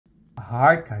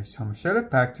Alright guys, so I'm going to show the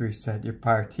factory reset your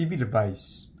Fire TV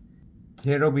device.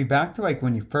 It'll be back to like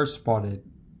when you first bought it.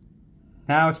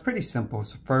 Now it's pretty simple,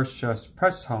 so first just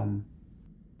press home.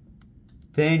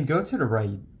 Then go to the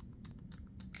right.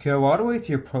 Go all the way to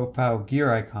your profile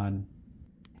gear icon.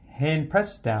 And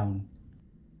press down.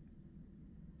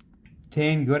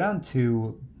 Then go down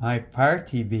to My Fire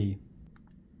TV.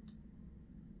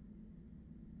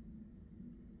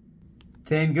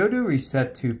 Then go to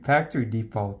reset to factory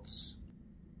defaults.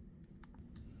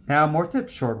 Now more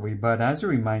tips shortly, but as a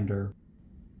reminder,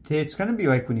 it's going to be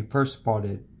like when you first bought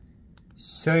it.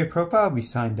 So your profile will be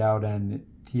signed out and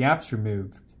the app's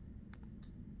removed.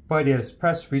 But yeah, just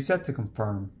press reset to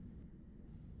confirm.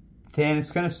 Then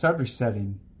it's going to start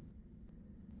resetting.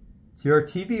 Your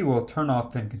TV will turn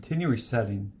off and continue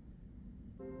resetting.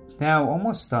 Now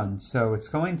almost done, so it's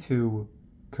going to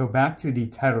go back to the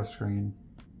title screen.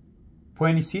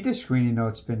 When you see the screen, you know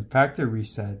it's been factory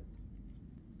reset.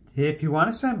 If you want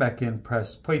to sign back in,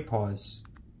 press play pause.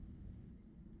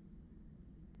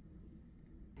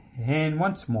 And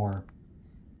once more.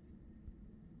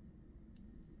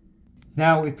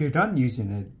 Now if you're done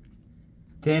using it,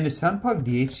 then just unplug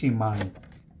the HDMI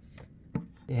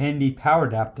and the power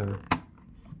adapter.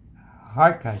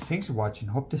 Alright guys, thanks for watching.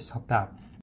 Hope this helped out.